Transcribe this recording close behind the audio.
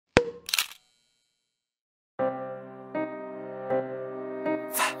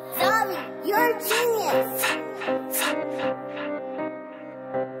You're a genius.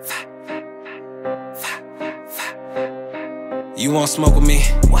 You want smoke with me?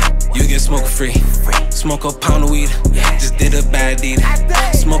 You get smoke free. Smoke a pound of weed, just did a bad deed.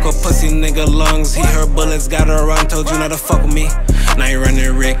 Smoke a pussy nigga lungs, he heard bullets, gotta run. Told you not to fuck with me, now you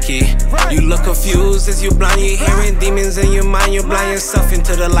running Ricky. You look confused, is you blind? You hearing demons in your mind, you blind yourself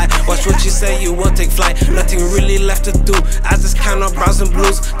into the light. Watch what you say, you will take flight. Nothing really left to do, I just count up brows and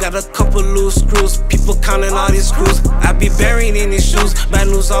blues. Got a couple loose screws, people counting all these screws. I be buried in these shoes, bad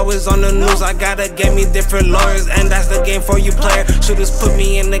news always on the news. I gotta get me different lawyers, and that's the game for you player. Shooters put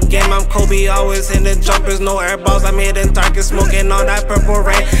me in the game, I'm Kobe, always in the jumpers, no airballs. I'm hitting targets, smoking on that purple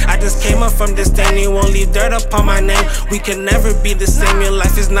rain. I just came up from this thing, you won't leave dirt upon my name. We can never be the same, your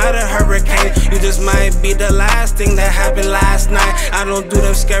life is not a hurricane. You just might be the last thing that happened last night. I don't do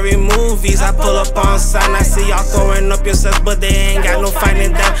them scary movies, I pull up on sign. I see y'all throwing up yourselves, but they ain't got no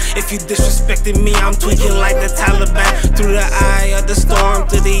fighting down. If you disrespecting me, I'm tweaking like the Taliban. Through the eye of the storm,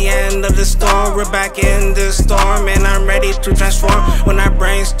 to the end of the storm, we're back in the storm, and I'm ready to transform. When I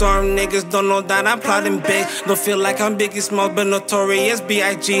brainstorm, niggas don't know that I'm plotting big. Don't feel like I'm Biggie Small, but notorious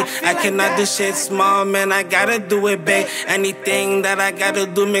B.I.G. I cannot do shit small, man, I gotta do it big. Anything that I gotta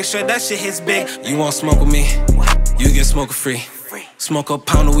do, make sure that shit hits big. You want smoke with me? You get smoke free. Smoke a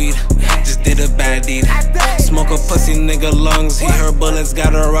pound of weed, just did a bad deed. Smoke a pussy nigga lungs, he heard bullets,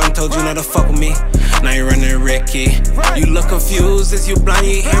 gotta run. Told you not to fuck with me, now you running Ricky. You look confused, is you blind?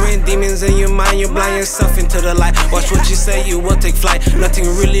 You hearing demons in your mind, you blind yourself into the light. Watch what you say, you will take flight. Nothing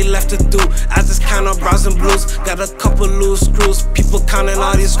really left to do, I just count up brows and blues. Got a couple loose screws, people counting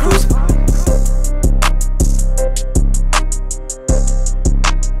all these screws.